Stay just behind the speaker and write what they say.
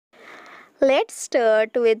Let's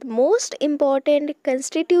start with most important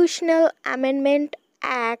constitutional amendment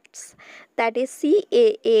acts, that is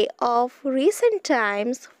CAA, of recent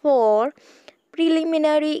times for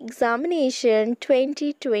preliminary examination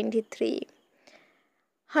 2023.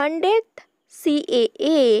 100th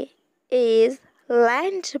CAA is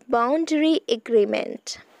Land Boundary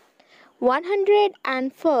Agreement.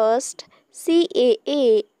 101st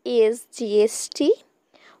CAA is GST.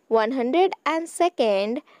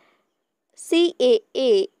 102nd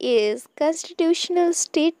CAA is Constitutional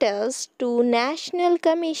Status to National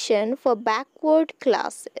Commission for Backward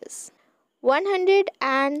Classes.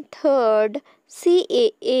 103rd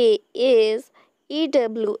CAA is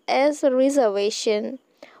EWS Reservation.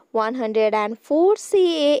 104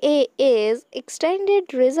 CAA is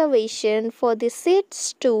Extended Reservation for the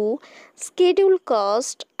seats to Scheduled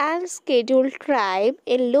Caste and Scheduled Tribe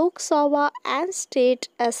in Lok Sabha and State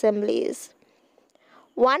Assemblies.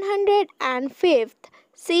 105th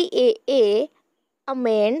CAA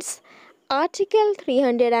amends Article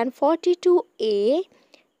 342A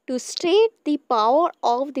to state the power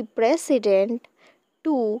of the President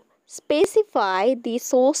to specify the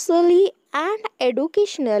socially and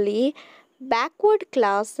educationally backward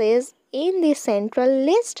classes in the central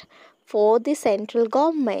list for the central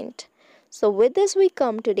government. So with this we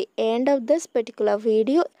come to the end of this particular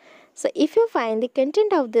video. So if you find the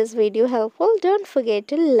content of this video helpful, don't forget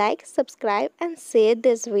to like, subscribe and share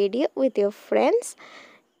this video with your friends.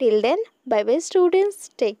 Till then, bye bye students,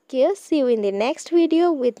 take care, see you in the next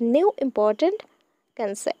video with new important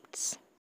concepts.